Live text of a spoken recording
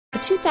The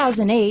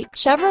 2008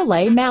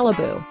 Chevrolet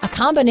Malibu, a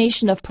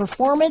combination of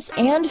performance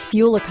and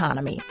fuel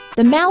economy.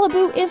 The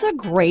Malibu is a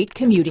great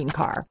commuting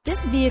car. This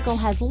vehicle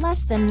has less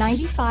than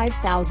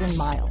 95,000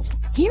 miles.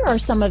 Here are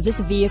some of this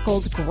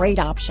vehicle's great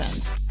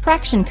options: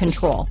 traction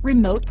control,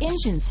 remote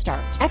engine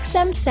start,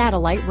 XM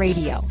satellite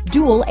radio,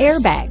 dual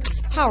airbags,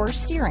 power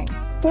steering,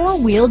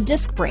 four-wheel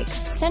disc brakes,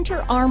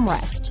 center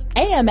armrest,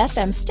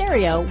 AM/FM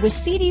stereo with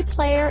CD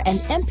player and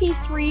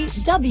MP3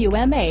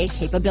 WMA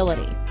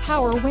capability,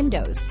 power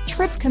windows,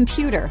 trip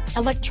computer,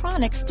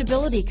 electronic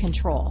stability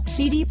control,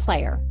 CD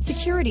player,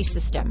 security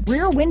system,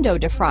 rear window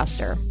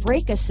defroster,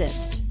 brake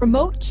assist,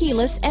 remote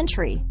keyless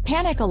entry,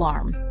 panic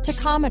alarm,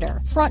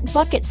 tachometer, front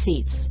bucket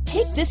seats.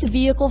 Take this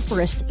vehicle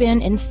for a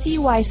spin and see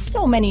why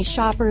so many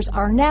shoppers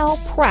are now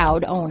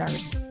proud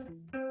owners.